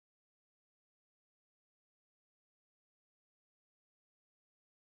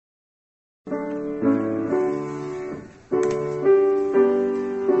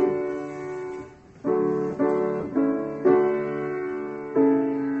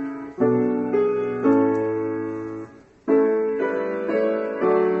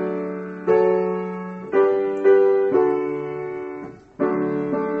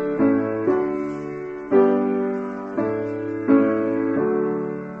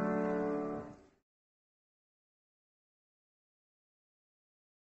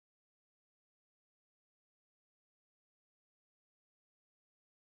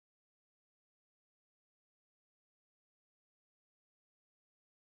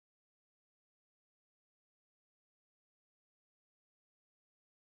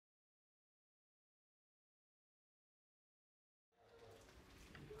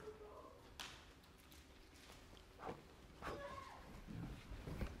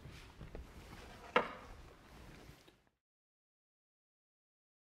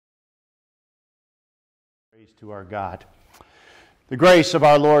Praise to our God. The grace of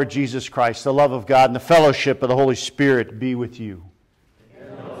our Lord Jesus Christ, the love of God, and the fellowship of the Holy Spirit be with you.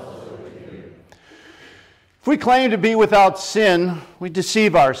 And also with you. If we claim to be without sin, we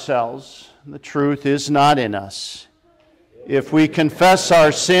deceive ourselves, and the truth is not in us. If we confess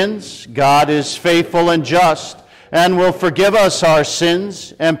our sins, God is faithful and just, and will forgive us our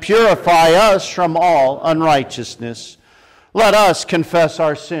sins and purify us from all unrighteousness. Let us confess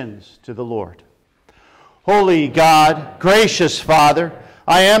our sins to the Lord. Holy God, gracious Father,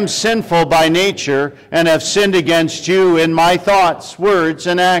 I am sinful by nature and have sinned against you in my thoughts, words,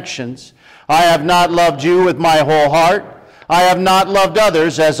 and actions. I have not loved you with my whole heart. I have not loved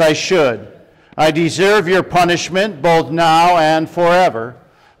others as I should. I deserve your punishment both now and forever.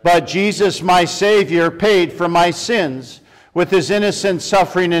 But Jesus, my Savior, paid for my sins with his innocent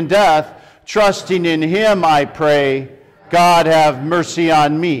suffering and death. Trusting in him, I pray, God have mercy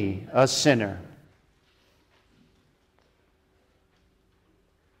on me, a sinner.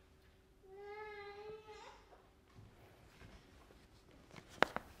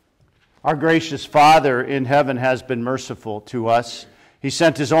 Our gracious Father in heaven has been merciful to us. He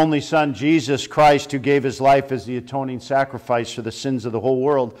sent his only Son, Jesus Christ, who gave his life as the atoning sacrifice for the sins of the whole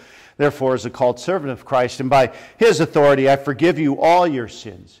world. Therefore, as a called servant of Christ, and by his authority, I forgive you all your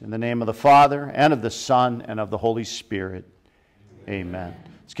sins. In the name of the Father, and of the Son, and of the Holy Spirit. Amen.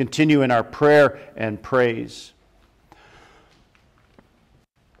 Let's continue in our prayer and praise.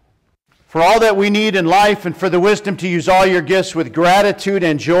 For all that we need in life and for the wisdom to use all your gifts with gratitude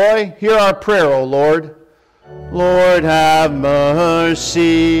and joy, hear our prayer, O Lord. Lord, have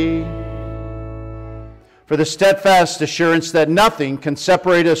mercy. For the steadfast assurance that nothing can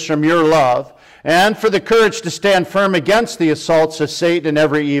separate us from your love, and for the courage to stand firm against the assaults of Satan and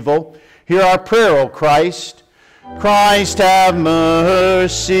every evil, hear our prayer, O Christ. Christ, have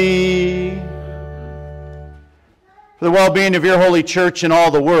mercy. For the well-being of your holy church in all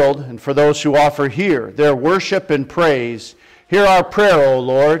the world, and for those who offer here their worship and praise, hear our prayer, O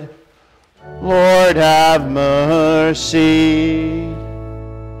Lord. Lord, have mercy.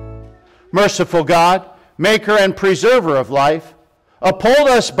 Merciful God, maker and preserver of life, uphold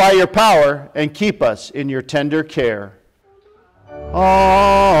us by your power and keep us in your tender care.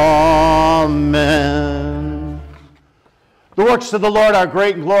 Amen. The works of the Lord are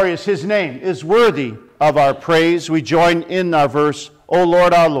great and glorious. His name is worthy of our praise. We join in our verse, O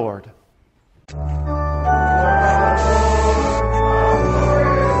Lord, our Lord.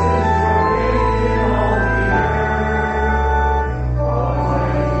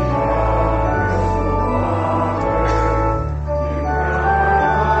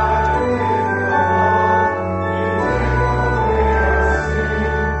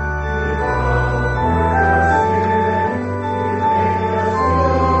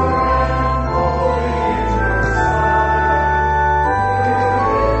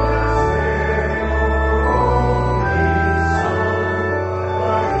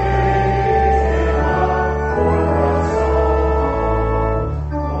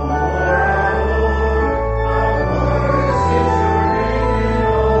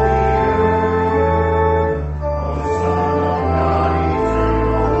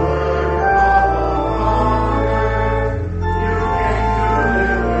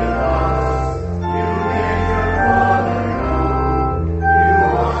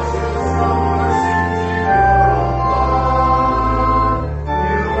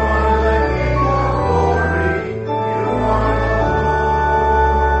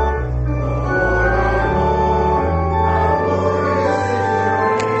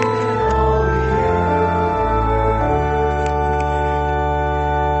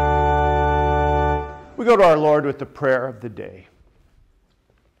 We go to our Lord with the prayer of the day.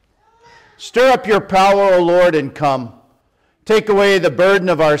 Stir up your power, O Lord, and come. Take away the burden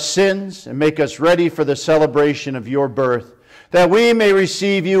of our sins and make us ready for the celebration of your birth, that we may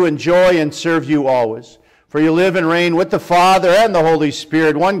receive you in joy and serve you always. For you live and reign with the Father and the Holy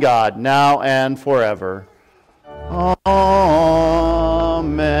Spirit, one God, now and forever. Amen.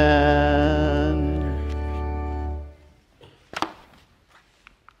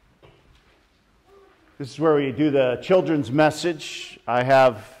 This is where we do the children's message. I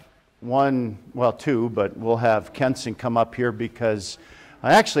have two, but we'll have Kenson come up here because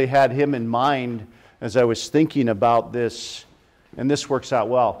I actually had him in mind as I was thinking about this, and this works out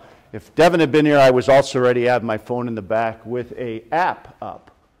well. If Devin had been here, I was also ready to have my phone in the back with an app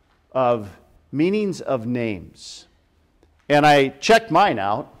up of meanings of names. And I checked mine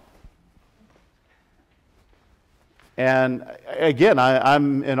out. And again,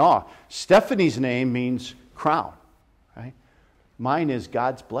 I'm in awe. Stephanie's name means crown, right? Mine is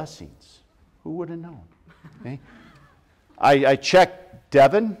God's blessings. Who would have known? Okay? I checked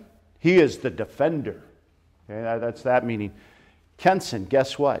Devin. He is the defender. Okay? That's that meaning. Kenson,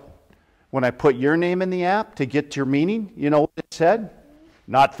 guess what? When I put your name in the app to get your meaning, you know what it said?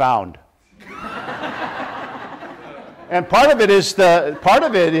 Not found. And part of it is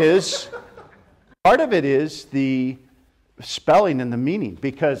the spelling and the meaning,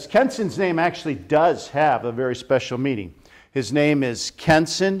 because Kenson's name actually does have a very special meaning. His name is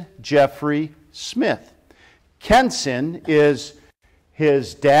Kenson Jeffrey Smith. Kenson is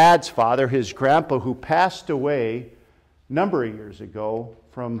his dad's father, his grandpa, who passed away a number of years ago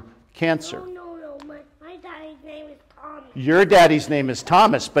from cancer. No. My daddy's name is Thomas. Your daddy's name is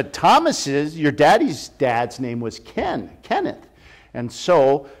Thomas, but your daddy's dad's name was Kenneth. And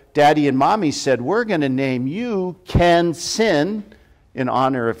so Daddy and Mommy said, we're going to name you Kenson in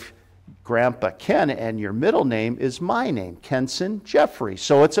honor of Grandpa Ken, and your middle name is my name, Kenson Jeffrey.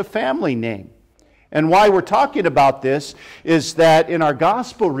 So it's a family name. And why we're talking about this is that in our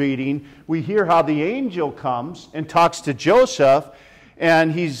gospel reading, we hear how the angel comes and talks to Joseph,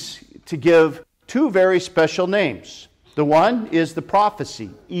 and he's to give two very special names. The one is the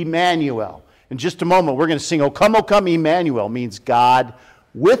prophecy, Immanuel. In just a moment, we're going to sing, O come, Immanuel, means God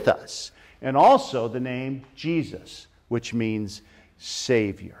with us. And also the name Jesus, which means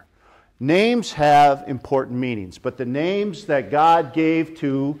Savior. Names have important meanings, but the names that God gave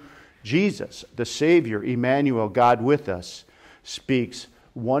to Jesus, the Savior, Immanuel, God with us, speaks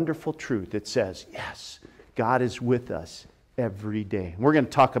wonderful truth. It says, yes, God is with us every day. We're going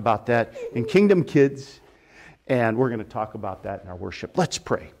to talk about that in Kingdom Kids, and we're going to talk about that in our worship. Let's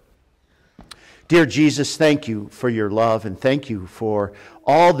pray. Dear Jesus, thank you for your love, and thank you for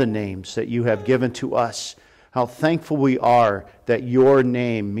all the names that you have given to us. How thankful we are that your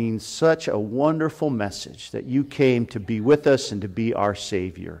name means such a wonderful message, that you came to be with us and to be our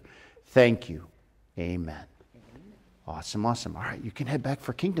Savior. Thank you. Amen. Awesome. All right, you can head back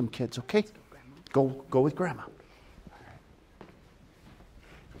for Kingdom Kids, okay? Go with Grandma.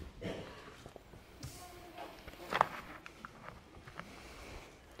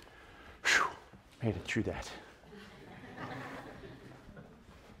 Whew, made it through that.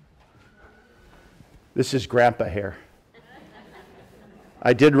 This is Grandpa hair.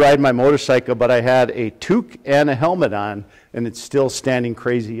 I did ride my motorcycle, but I had a toque and a helmet on, and it's still standing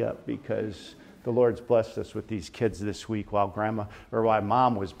crazy up because the Lord's blessed us with these kids this week while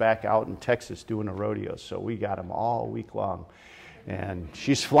Mom was back out in Texas doing a rodeo. So we got them all week long. And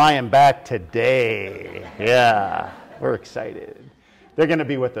she's flying back today. Yeah, we're excited. They're going to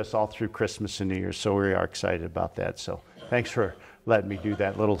be with us all through Christmas and New Year's, so we are excited about that. So thanks for letting me do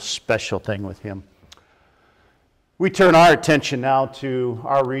that little special thing with him. We turn our attention now to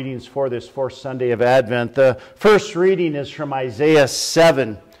our readings for this fourth Sunday of Advent. The first reading is from Isaiah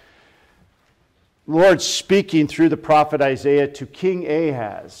 7. The Lord speaking through the prophet Isaiah to King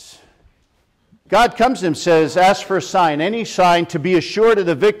Ahaz. God comes to him and says, ask for a sign, any sign, to be assured of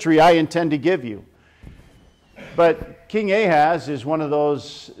the victory I intend to give you. But King Ahaz is one of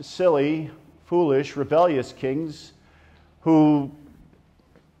those silly, foolish, rebellious kings who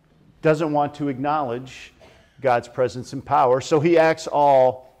doesn't want to acknowledge God's presence and power. So he acts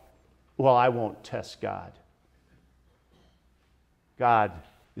I won't test God. God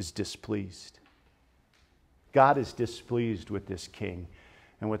is displeased. God is displeased with this king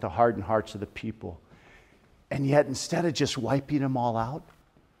and with the hardened hearts of the people. And yet, instead of just wiping them all out,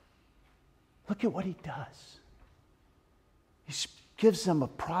 look at what he does. He gives them a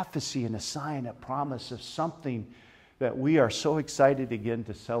prophecy and a sign, a promise of something that we are so excited again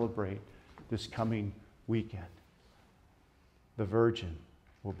to celebrate this coming weekend. The virgin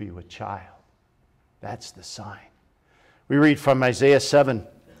will be with child. That's the sign. We read from Isaiah 7.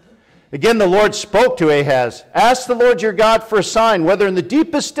 Again, the Lord spoke to Ahaz, "Ask the Lord your God for a sign, whether in the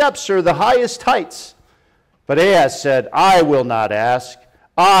deepest depths or the highest heights." But Ahaz said, "I will not ask.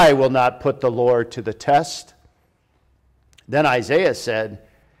 I will not put the Lord to the test." Then Isaiah said,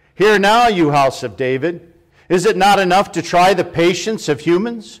 "Hear now, you house of David. Is it not enough to try the patience of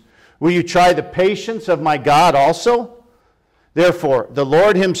humans? Will you try the patience of my God also? Therefore, the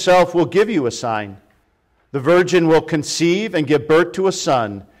Lord himself will give you a sign. The virgin will conceive and give birth to a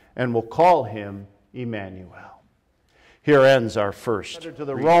son, and will call him Immanuel." Here ends our first letter to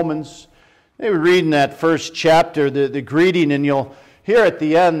the Romans. We read in that first chapter the greeting, and you'll hear at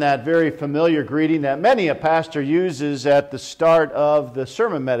the end that very familiar greeting that many a pastor uses at the start of the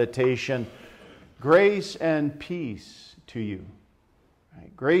sermon meditation: grace and peace to you.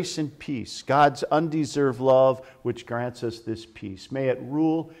 Right? Grace and peace, God's undeserved love, which grants us this peace. May it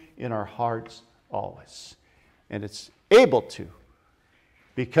rule in our hearts always. And it's able to,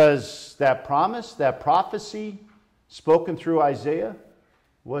 because that promise, that prophecy spoken through Isaiah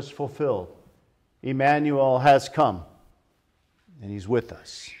was fulfilled. Immanuel has come, and he's with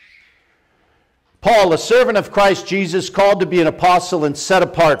us. Paul, a servant of Christ Jesus, called to be an apostle and set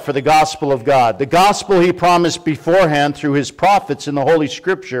apart for the gospel of God, the gospel he promised beforehand through his prophets in the Holy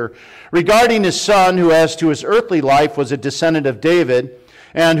Scripture, regarding his Son, who as to his earthly life was a descendant of David,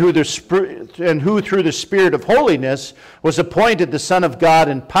 and who through the Spirit of holiness was appointed the Son of God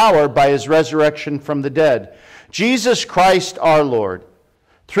in power by his resurrection from the dead, Jesus Christ our Lord.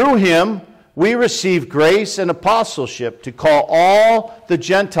 Through him we receive grace and apostleship to call all the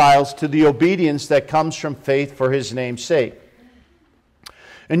Gentiles to the obedience that comes from faith for his name's sake.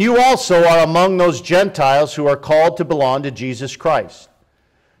 And you also are among those Gentiles who are called to belong to Jesus Christ.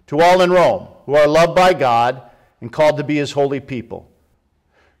 To all in Rome, who are loved by God and called to be his holy people.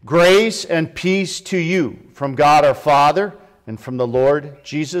 Grace and peace to you from God our Father and from the Lord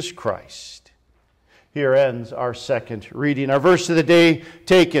Jesus Christ. Here ends our second reading. Our verse of the day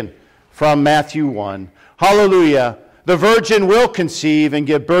taken from Matthew 1. Hallelujah! The virgin will conceive and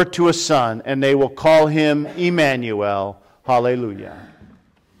give birth to a son, and they will call him Immanuel. Hallelujah!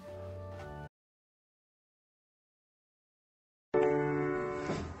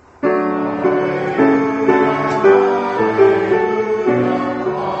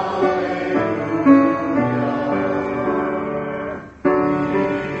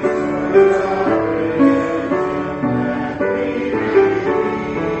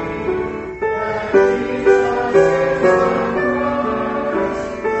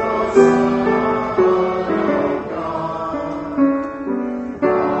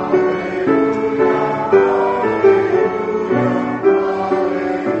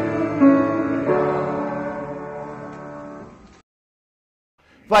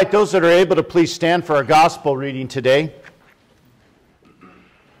 Invite those that are able to please stand for our gospel reading today.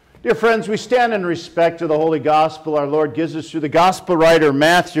 Dear friends, we stand in respect to the Holy Gospel our Lord gives us through the Gospel writer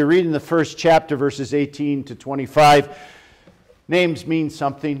Matthew, reading the first chapter, verses 18 to 25. Names mean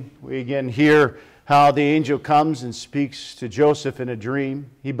something. We again hear how the angel comes and speaks to Joseph in a dream.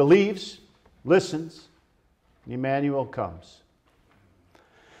 He believes, listens, and Immanuel comes.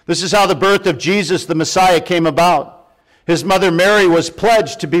 This is how the birth of Jesus the Messiah came about. His mother Mary was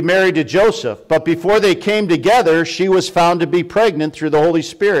pledged to be married to Joseph, but before they came together, she was found to be pregnant through the Holy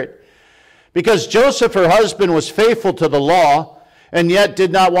Spirit. Because Joseph, her husband, was faithful to the law, and yet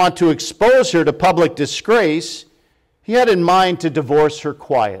did not want to expose her to public disgrace, he had in mind to divorce her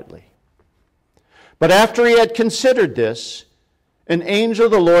quietly. But after he had considered this, an angel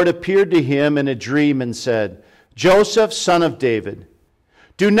of the Lord appeared to him in a dream and said, "Joseph, son of David,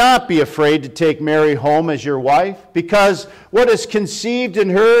 do not be afraid to take Mary home as your wife, because what is conceived in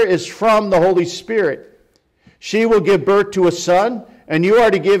her is from the Holy Spirit. She will give birth to a son, and you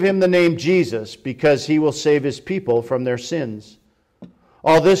are to give him the name Jesus, because he will save his people from their sins."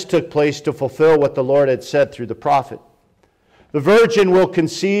 All this took place to fulfill what the Lord had said through the prophet. The virgin will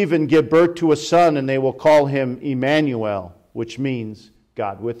conceive and give birth to a son, and they will call him Immanuel, which means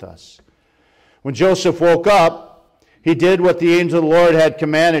God with us. When Joseph woke up, he did what the angel of the Lord had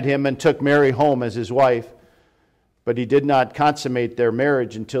commanded him and took Mary home as his wife. But he did not consummate their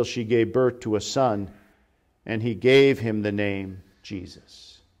marriage until she gave birth to a son, and he gave him the name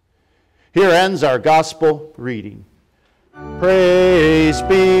Jesus. Here ends our gospel reading. Praise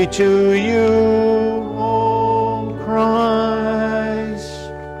be to you, O Christ.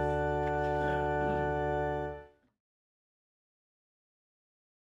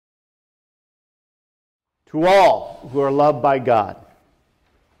 To all who are loved by God,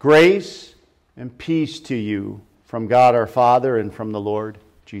 grace and peace to you from God our Father and from the Lord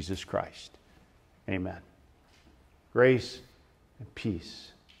Jesus Christ. Amen. Grace and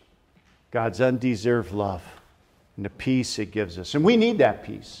peace God's undeserved love and the peace it gives us. And we need that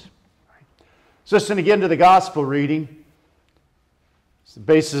peace. So listen again to the gospel reading. It's the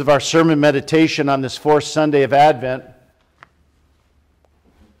basis of our sermon meditation on this fourth Sunday of Advent.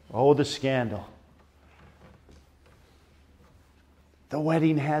 Oh, the scandal. The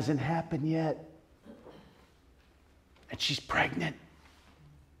wedding hasn't happened yet. And she's pregnant.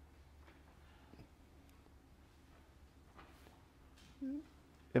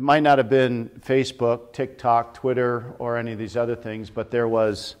 It might not have been Facebook, TikTok, Twitter, or any of these other things, but there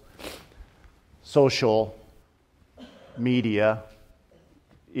was social media,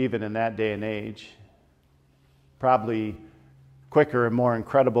 even in that day and age. Probably quicker and more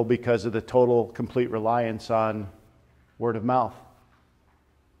incredible because of the total, complete reliance on word of mouth.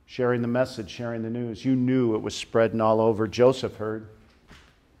 Sharing the message, sharing the news. You knew it was spreading all over. Joseph heard.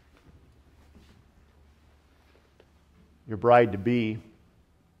 Your bride-to-be,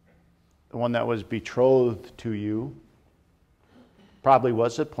 the one that was betrothed to you, probably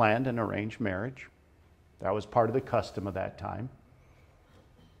was a planned and arranged marriage. That was part of the custom of that time.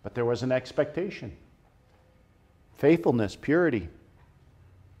 But there was an expectation. Faithfulness, purity.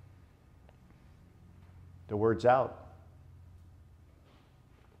 The word's out.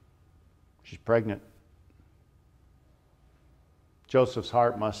 She's pregnant. Joseph's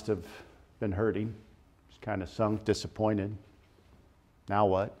heart must have been hurting. He's kind of sunk, disappointed. Now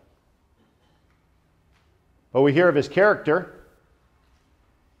what? But we hear of his character.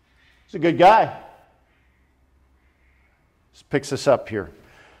 He's a good guy. This picks us up here.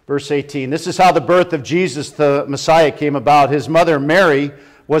 Verse 18. This is how the birth of Jesus, the Messiah, came about. His mother, Mary,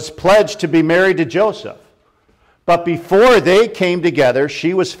 was pledged to be married to Joseph. But before they came together,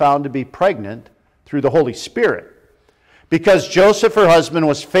 she was found to be pregnant through the Holy Spirit. Because Joseph, her husband,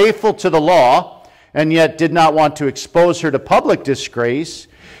 was faithful to the law, and yet did not want to expose her to public disgrace,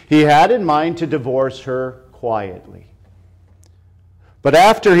 he had in mind to divorce her quietly. But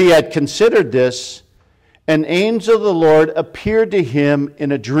after he had considered this, an angel of the Lord appeared to him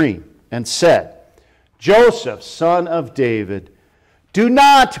in a dream and said, Joseph, son of David, do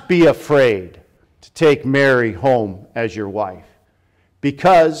not be afraid to take Mary home as your wife,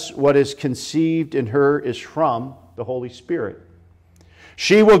 because what is conceived in her is from the Holy Spirit.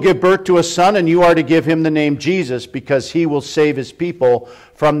 She will give birth to a son, and you are to give him the name Jesus, because he will save his people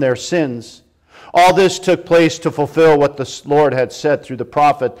from their sins. All this took place to fulfill what the Lord had said through the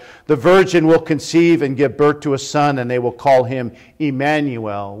prophet. The virgin will conceive and give birth to a son, and they will call him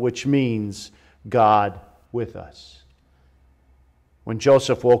Immanuel, which means God with us. When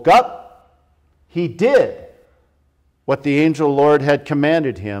Joseph woke up, he did what the angel of the Lord had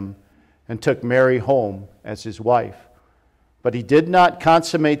commanded him and took Mary home as his wife. But he did not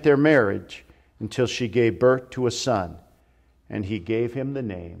consummate their marriage until she gave birth to a son, and he gave him the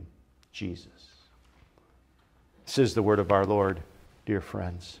name Jesus. This is the word of our Lord, dear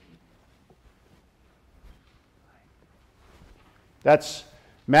friends. That's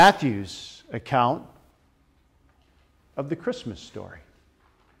Matthew's account of the Christmas story.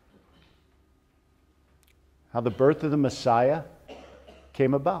 How the birth of the Messiah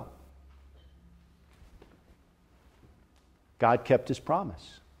came about. God kept his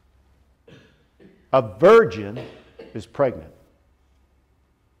promise. A virgin is pregnant.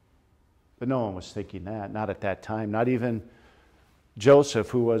 But no one was thinking that, not at that time. Not even Joseph,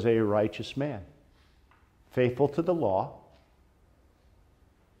 who was a righteous man, faithful to the law,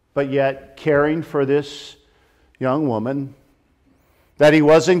 but yet caring for this young woman, that he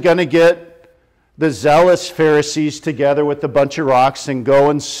wasn't going to get the zealous Pharisees together with a bunch of rocks and go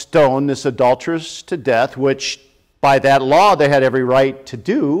and stone this adulteress to death, which by that law they had every right to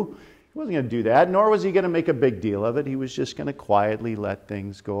do. He wasn't going to do that, nor was he going to make a big deal of it. He was just going to quietly let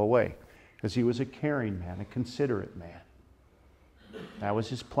things go away, because he was a caring man, a considerate man. That was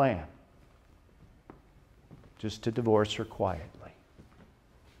his plan, just to divorce her quietly.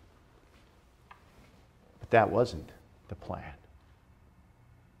 But that wasn't the plan.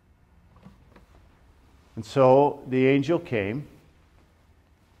 And so the angel came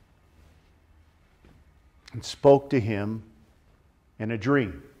and spoke to him in a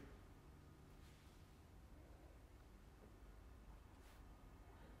dream.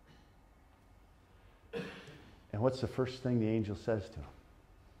 And what's the first thing the angel says to him?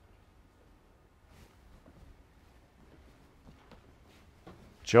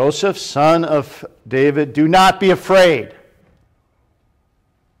 Joseph, son of David, do not be afraid.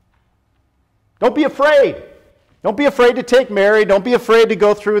 Don't be afraid. Don't be afraid to take Mary. Don't be afraid to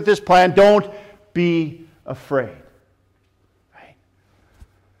go through with this plan. Don't be afraid. Right?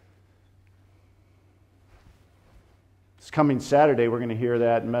 It's coming Saturday, we're going to hear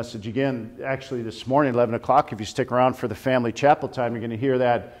that message again. Actually, this morning, 11 o'clock, if you stick around for the family chapel time, you're going to hear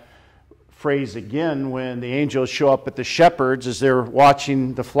that phrase again when the angels show up at the shepherds as they're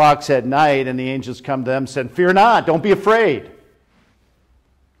watching the flocks at night, and the angels come to them saying, "Fear not, don't be afraid."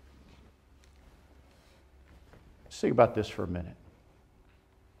 Let's think about this for a minute.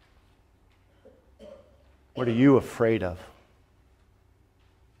 What are you afraid of?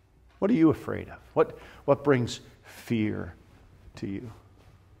 What are you afraid of? What brings fear to you?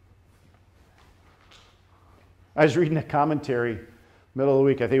 I was reading a commentary middle of the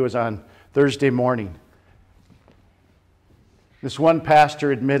week. I think it was on Thursday morning. This one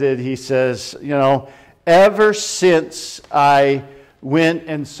pastor admitted, he says, ever since I went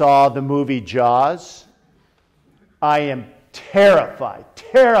and saw the movie Jaws, I am terrified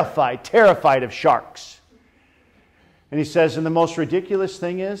of sharks. And he says, and the most ridiculous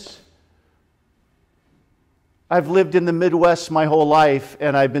thing is, I've lived in the Midwest my whole life,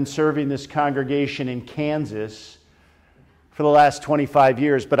 and I've been serving this congregation in Kansas for the last 25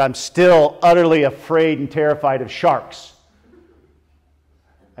 years, but I'm still utterly afraid and terrified of sharks.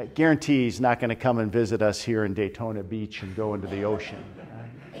 I guarantee he's not going to come and visit us here in Daytona Beach and go into the ocean.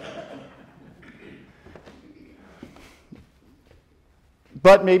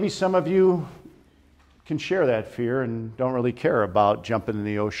 But maybe some of you can share that fear and don't really care about jumping in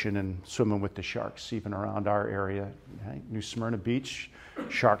the ocean and swimming with the sharks, even around our area. Right? New Smyrna Beach,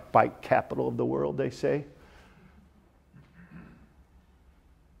 shark bite capital of the world, they say.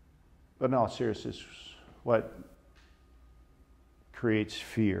 But in all seriousness, what creates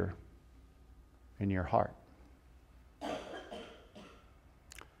fear in your heart?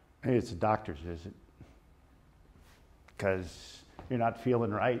 Maybe it's a doctor's visit because you're not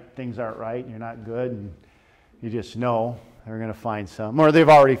feeling right, things aren't right, and you're not good, and you just know they're going to find something. Or they've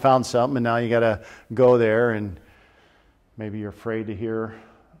already found something, and now you got to go there, and maybe you're afraid to hear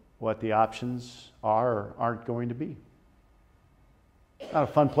what the options are or aren't going to be. Not a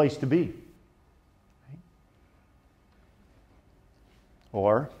fun place to be.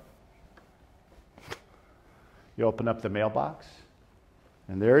 Or you open up the mailbox,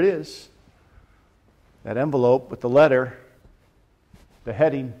 and there it is. That envelope with the letter, the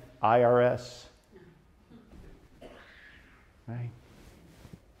heading, IRS. Right?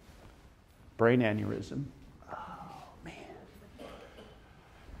 Brain aneurysm. Oh, man.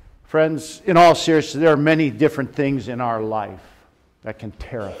 Friends, in all seriousness, there are many different things in our life that can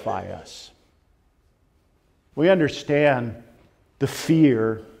terrify us. We understand the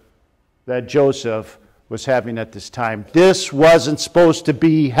fear that Joseph was having at this time. This wasn't supposed to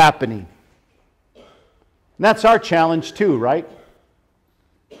be happening. And that's our challenge too, right?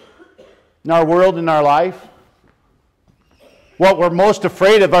 In our world, in our life, what we're most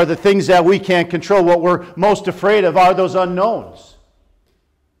afraid of are the things that we can't control. What we're most afraid of are those unknowns.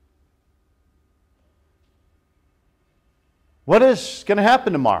 What is going to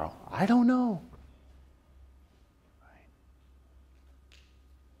happen tomorrow? I don't know.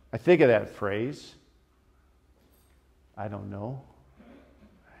 I think of that phrase. I don't know.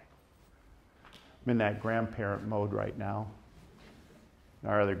 I'm in that grandparent mode right now.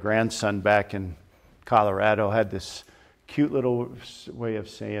 Our other grandson back in Colorado had this cute little way of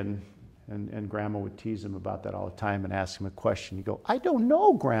saying, and Grandma would tease him about that all the time and ask him a question. He'd go, "I don't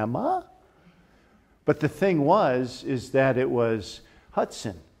know, Grandma." But the thing is that it was,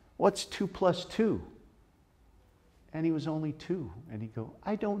 "Hudson, what's 2 + 2? And he was only 2. And he'd go,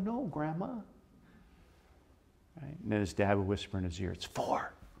 "I don't know, Grandma." Right? And then his dad would whisper in his ear, "It's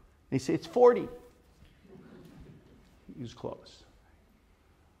 4. And he'd say, "It's 40. He was close.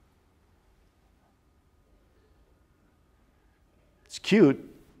 It's cute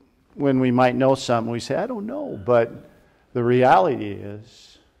when we might know something. We say, "I don't know." But the reality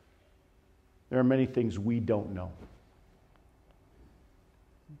is, there are many things we don't know.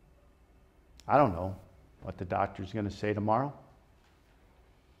 I don't know what the doctor's going to say tomorrow.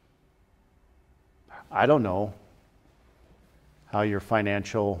 I don't know how your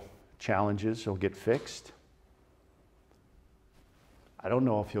financial challenges will get fixed. I don't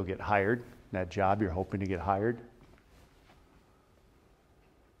know if you'll get hired in that job you're hoping to get hired.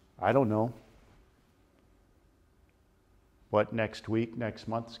 I don't know what next week, next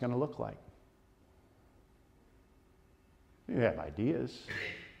month is going to look like. You have ideas.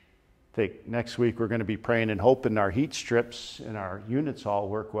 I think next week we're going to be praying and hoping our heat strips and our units all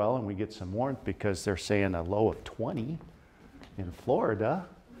work well and we get some warmth because they're saying a low of 20 in Florida.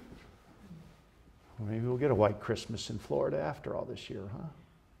 Well, maybe we'll get a white Christmas in Florida after all this year, huh?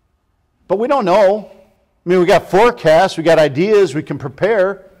 But we don't know. I mean, we got forecasts, we got ideas, we can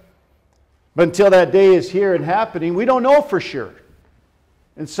prepare. But until that day is here and happening, we don't know for sure.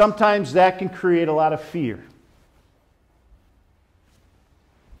 And sometimes that can create a lot of fear.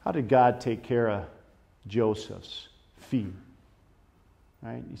 How did God take care of Joseph's fear?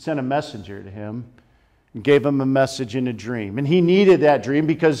 Right? He sent a messenger to him and gave him a message in a dream. And he needed that dream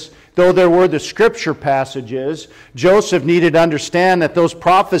because though there were the scripture passages, Joseph needed to understand that those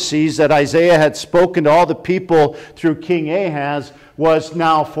prophecies that Isaiah had spoken to all the people through King Ahaz was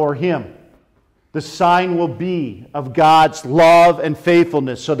now for him. The sign will be of God's love and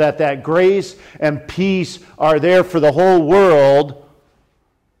faithfulness so that grace and peace are there for the whole world.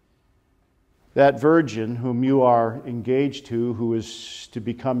 That virgin whom you are engaged to, who is to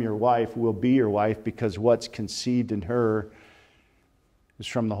become your wife, will be your wife because what's conceived in her is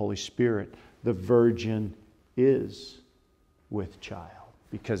from the Holy Spirit. The virgin is with child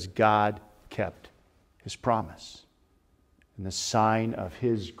because God kept His promise. And the sign of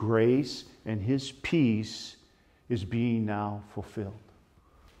His grace and His peace is being now fulfilled.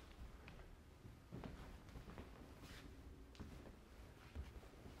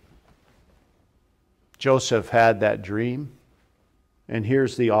 Joseph had that dream, and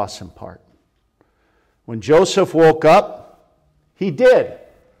here's the awesome part. When Joseph woke up, he did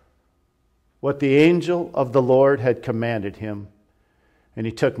what the angel of the Lord had commanded him. And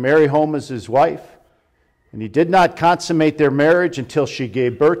he took Mary home as his wife, and he did not consummate their marriage until she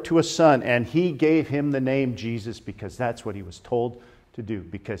gave birth to a son, and he gave him the name Jesus because that's what he was told to do,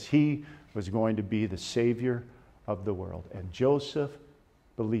 because he was going to be the Savior of the world. And Joseph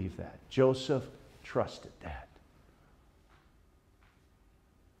believed that. Joseph trusted that.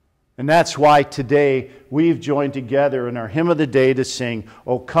 And that's why today we've joined together in our hymn of the day to sing,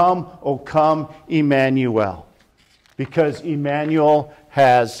 O come, Immanuel. Because Immanuel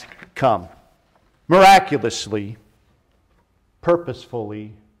has come. Miraculously,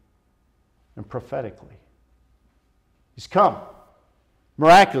 purposefully, and prophetically. He's come.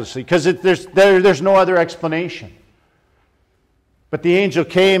 Miraculously, because there's no other explanation. But the angel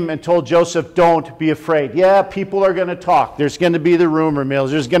came and told Joseph, don't be afraid. Yeah, people are going to talk. There's going to be the rumor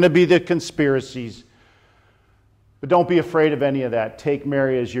mills. There's going to be the conspiracies. But don't be afraid of any of that. Take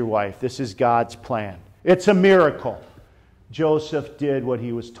Mary as your wife. This is God's plan. It's a miracle. Joseph did what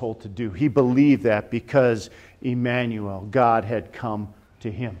he was told to do. He believed that because Immanuel, God had come to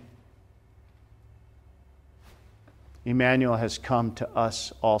him. Immanuel has come to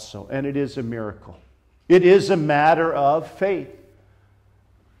us also. And it is a miracle. It is a matter of faith.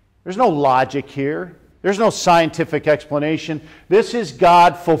 There's no logic here. There's no scientific explanation. This is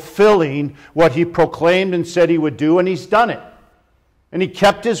God fulfilling what He proclaimed and said He would do, and He's done it. And He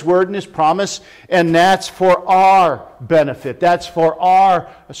kept His word and His promise, and that's for our benefit. That's for our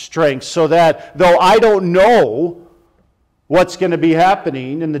strength, so that though I don't know what's going to be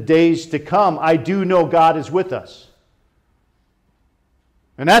happening in the days to come, I do know God is with us.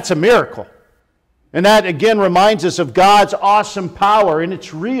 And that's a miracle. And that again reminds us of God's awesome power, and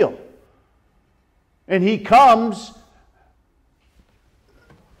it's real. And He comes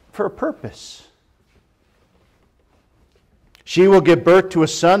for a purpose. She will give birth to a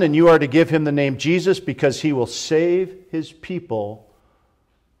son, and you are to give him the name Jesus because he will save his people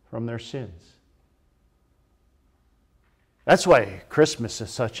from their sins. That's why Christmas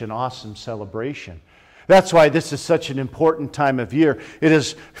is such an awesome celebration. That's why this is such an important time of year. It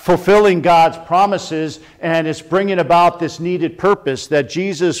is fulfilling God's promises, and it's bringing about this needed purpose that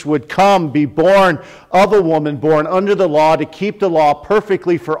Jesus would come, be born of a woman, born under the law, to keep the law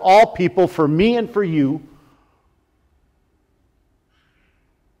perfectly for all people, for me and for you,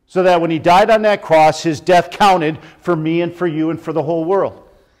 so that when He died on that cross, His death counted for me and for you and for the whole world.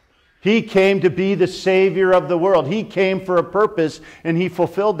 He came to be the Savior of the world. He came for a purpose, and He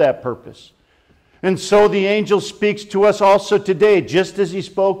fulfilled that purpose. And so the angel speaks to us also today, just as he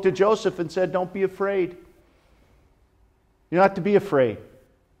spoke to Joseph and said, don't be afraid. You don't have to be afraid.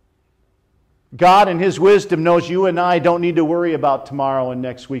 God in His wisdom knows you and I don't need to worry about tomorrow and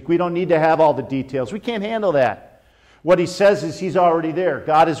next week. We don't need to have all the details. We can't handle that. What He says is He's already there.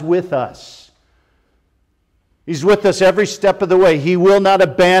 God is with us. He's with us every step of the way. He will not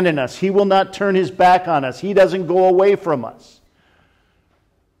abandon us. He will not turn His back on us. He doesn't go away from us.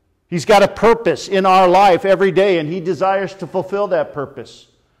 He's got a purpose in our life every day, and He desires to fulfill that purpose.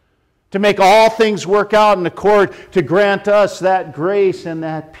 To make all things work out in accord, to grant us that grace and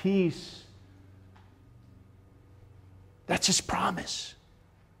that peace. That's His promise.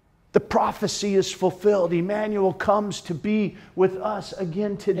 The prophecy is fulfilled. Immanuel comes to be with us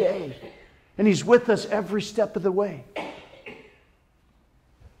again today. And He's with us every step of the way.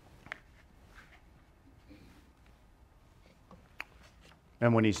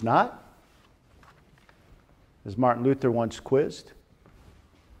 And when He's not, As Martin Luther once quizzed,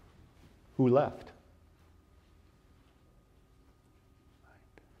 who left?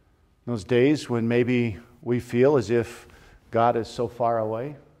 Those days when maybe we feel as if God is so far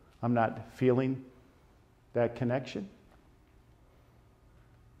away, I'm not feeling that connection.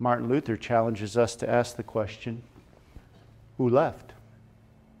 Martin Luther challenges us to ask the question, who left?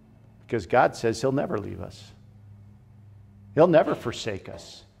 Because God says He'll never leave us. He'll never forsake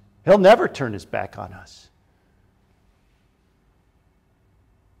us. He'll never turn His back on us.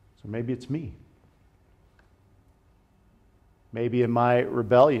 So maybe it's me. Maybe in my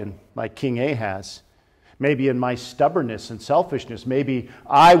rebellion, like King Ahaz. Maybe in my stubbornness and selfishness. Maybe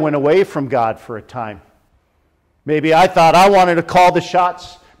I went away from God for a time. Maybe I thought I wanted to call the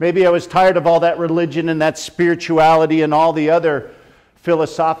shots. Maybe I was tired of all that religion and that spirituality and all the other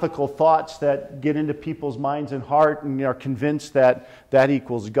philosophical thoughts that get into people's minds and heart and are convinced that that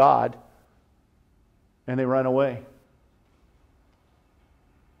equals God. And they run away.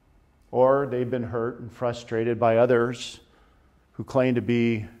 Or they've been hurt and frustrated by others who claim to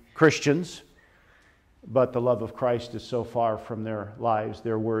be Christians, but the love of Christ is so far from their lives,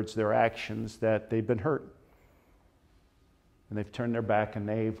 their words, their actions, that they've been hurt. And they've turned their back and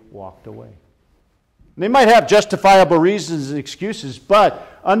they've walked away. And they might have justifiable reasons and excuses,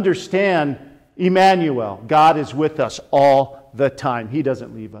 but understand, Immanuel, God is with us all the time. He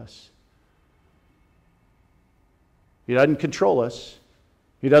doesn't leave us. He doesn't control us.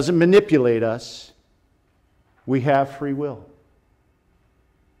 He doesn't manipulate us. We have free will.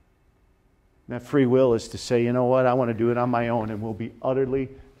 And that free will is to say, you know what, I want to do it on my own, and we'll be utterly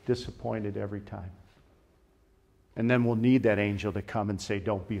disappointed every time. And then we'll need that angel to come and say,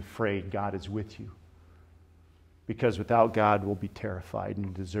 don't be afraid, God is with you. Because without God, we'll be terrified,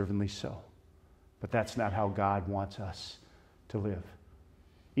 and deservingly so. But that's not how God wants us to live.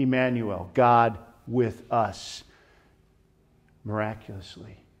 Immanuel, God with us,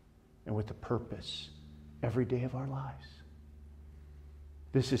 miraculously and with a purpose every day of our lives.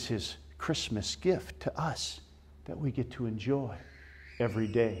 This is His Christmas gift to us that we get to enjoy every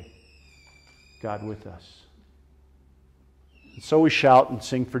day. God with us. And so we shout and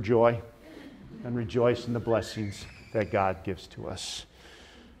sing for joy and rejoice in the blessings that God gives to us.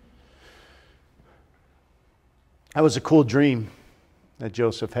 That was a cool dream that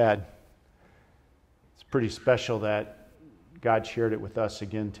Joseph had. It's pretty special that God shared it with us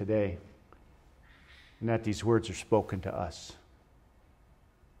again today, and that these words are spoken to us.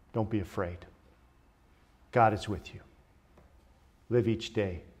 Don't be afraid. God is with you. Live each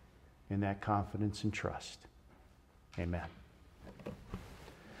day in that confidence and trust. Amen.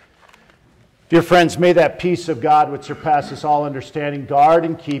 Dear friends, may that peace of God which surpasses all understanding guard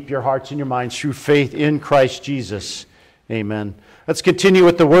and keep your hearts and your minds through faith in Christ Jesus. Amen. Let's continue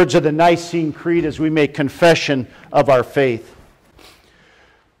with the words of the Nicene Creed as we make confession of our faith.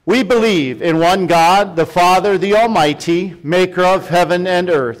 We believe in one God, the Father, the Almighty, maker of heaven and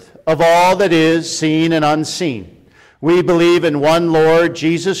earth, of all that is seen and unseen. We believe in one Lord,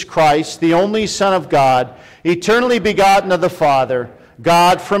 Jesus Christ, the only Son of God, eternally begotten of the Father,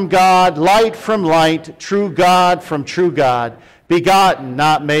 God from God, light from light, true God from true God, begotten,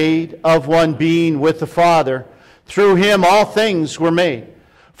 not made, of one being with the Father. Through Him all things were made.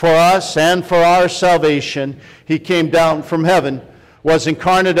 For us and for our salvation, He came down from heaven, was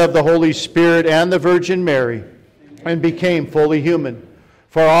incarnate of the Holy Spirit and the Virgin Mary, and became fully human.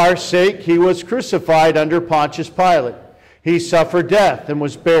 For our sake He was crucified under Pontius Pilate. He suffered death and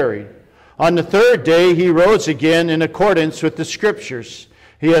was buried. On the third day He rose again in accordance with the Scriptures.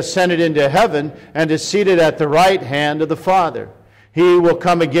 He ascended into heaven and is seated at the right hand of the Father. He will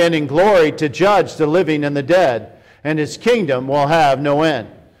come again in glory to judge the living and the dead, and His kingdom will have no end.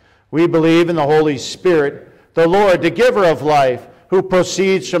 We believe in the Holy Spirit, the Lord, the giver of life, who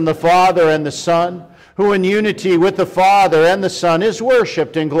proceeds from the Father and the Son, who in unity with the Father and the Son is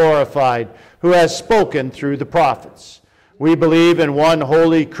worshipped and glorified, who has spoken through the prophets. We believe in one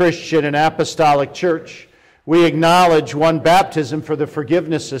holy Christian and apostolic church. We acknowledge one baptism for the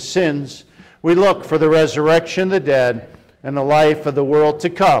forgiveness of sins. We look for the resurrection of the dead and the life of the world to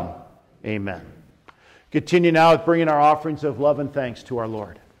come. Amen. Continue now with bringing our offerings of love and thanks to our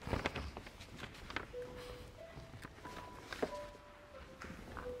Lord.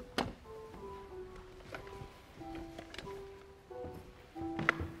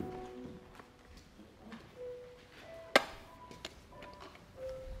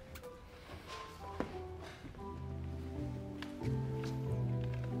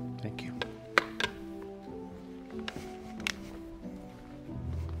 Thank you.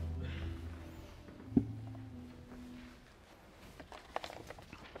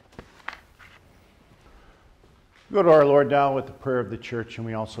 Go to our Lord now with the prayer of the church, and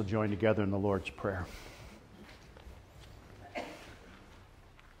we also join together in the Lord's Prayer.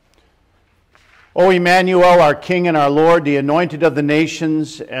 O Immanuel, our King and our Lord, the anointed of the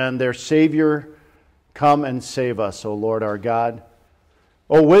nations and their Savior, come and save us, O Lord our God.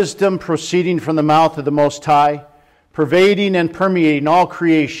 O wisdom proceeding from the mouth of the Most High, pervading and permeating all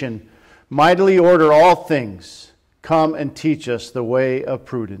creation, mightily order all things, come and teach us the way of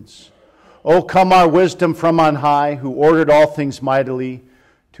prudence. O come our wisdom from on high, who ordered all things mightily,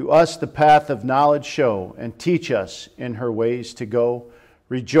 to us the path of knowledge show, and teach us in her ways to go.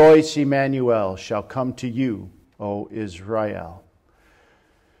 Rejoice, Immanuel shall come to you, O Israel.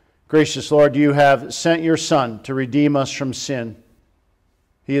 Gracious Lord, you have sent your Son to redeem us from sin.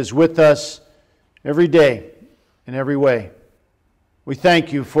 He is with us every day in every way. We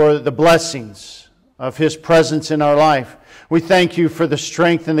thank you for the blessings of his presence in our life. We thank you for the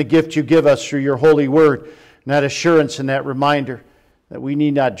strength and the gift you give us through your holy word, and that assurance and that reminder that we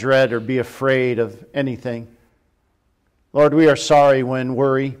need not dread or be afraid of anything. Lord, we are sorry when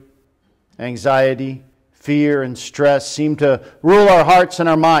worry, anxiety, fear, and stress seem to rule our hearts and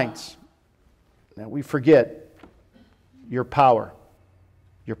our minds, that we forget your power,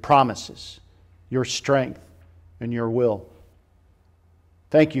 your promises, your strength, and your will.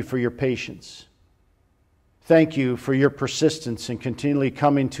 Thank you for your patience. Thank you for your persistence in continually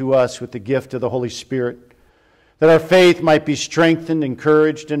coming to us with the gift of the Holy Spirit, that our faith might be strengthened,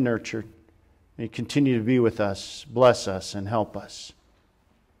 encouraged, and nurtured. May you continue to be with us, bless us, and help us.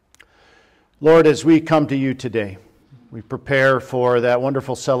 Lord, as we come to you today, we prepare for that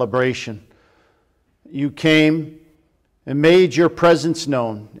wonderful celebration. You came and made your presence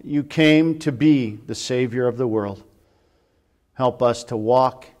known. You came to be the Savior of the world. Help us to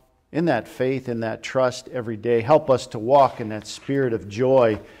walk in that faith, in that trust every day. Help us to walk in that spirit of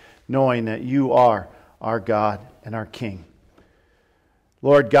joy, knowing that you are our God and our King.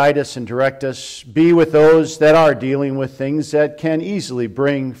 Lord, guide us and direct us. Be with those that are dealing with things that can easily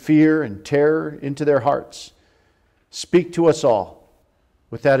bring fear and terror into their hearts. Speak to us all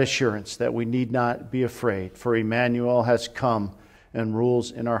with that assurance that we need not be afraid, for Immanuel has come and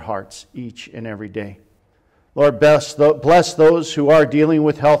rules in our hearts each and every day. Lord, bless those who are dealing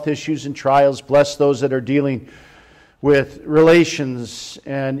with health issues and trials. Bless those that are dealing with relations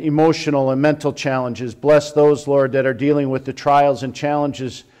and emotional and mental challenges. Bless those, Lord, that are dealing with the trials and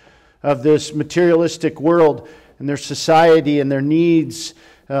challenges of this materialistic world and their society and their needs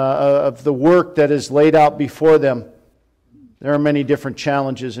of the work that is laid out before them. There are many different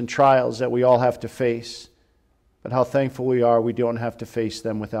challenges and trials that we all have to face. But how thankful we are we don't have to face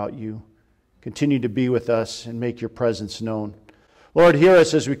them without you. Continue to be with us and make your presence known. Lord, hear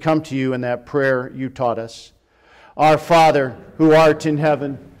us as we come to you in that prayer you taught us. Our Father, who art in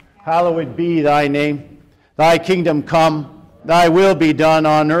heaven, hallowed be thy name. Thy kingdom come, thy will be done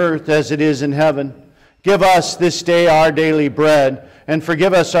on earth as it is in heaven. Give us this day our daily bread, and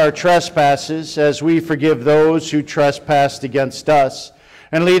forgive us our trespasses as we forgive those who trespass against us.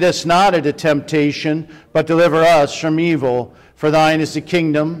 And lead us not into temptation, but deliver us from evil. For thine is the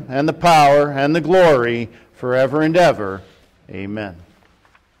kingdom, and the power, and the glory, forever and ever. Amen.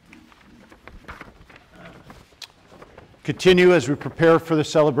 Continue as we prepare for the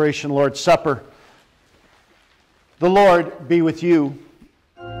celebration, Lord's Supper. The Lord be with you.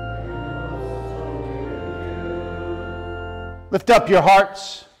 Lift up your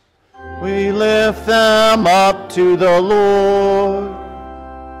hearts. We lift them up to the Lord.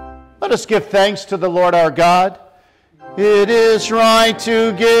 Let us give thanks to the Lord our God. It is right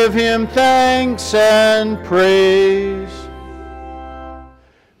to give him thanks and praise.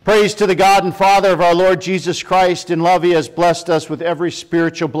 Praise to the God and Father of our Lord Jesus Christ. In love he has blessed us with every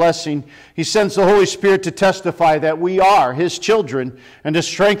spiritual blessing. He sends the Holy Spirit to testify that we are his children and to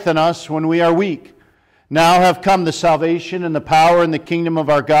strengthen us when we are weak. Now have come the salvation and the power and the kingdom of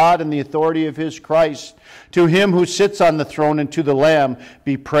our God and the authority of his Christ. To him who sits on the throne and to the Lamb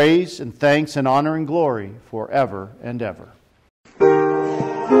be praise and thanks and honor and glory forever and ever.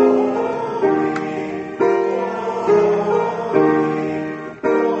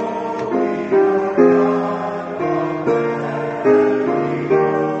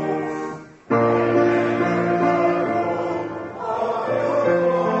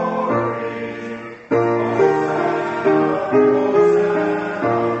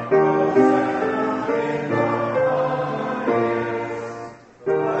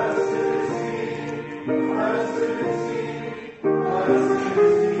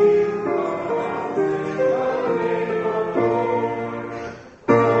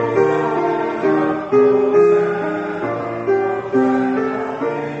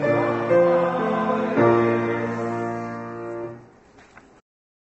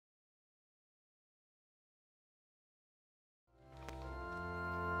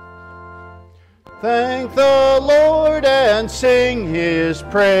 Thank the Lord and sing his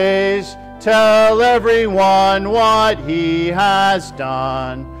praise. Tell everyone what he has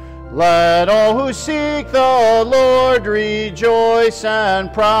done. Let all who seek the Lord rejoice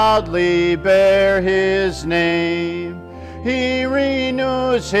and proudly bear his name. He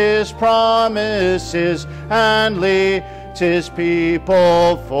renews his promises and leads his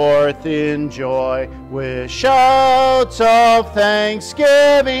people forth in joy with shouts of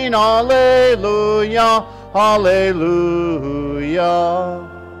thanksgiving. Alleluia, alleluia.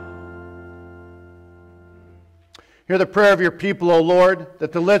 Hear the prayer of your people, O Lord,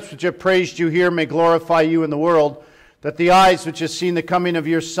 that the lips which have praised you here may glorify you in the world, that the eyes which have seen the coming of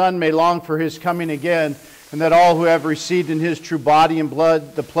your Son may long for his coming again, and that all who have received in his true body and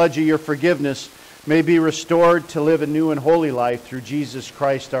blood the pledge of your forgiveness may be restored to live a new and holy life through Jesus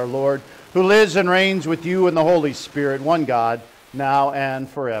Christ our Lord, who lives and reigns with you in the Holy Spirit, one God, now and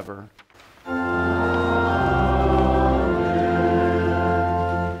forever.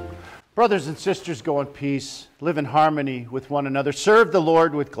 Brothers and sisters, go in peace, live in harmony with one another, serve the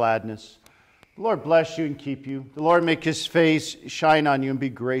Lord with gladness. The Lord bless you and keep you. The Lord make his face shine on you and be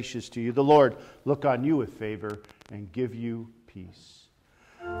gracious to you. The Lord look on you with favor and give you peace.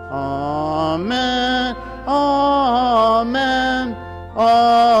 Amen.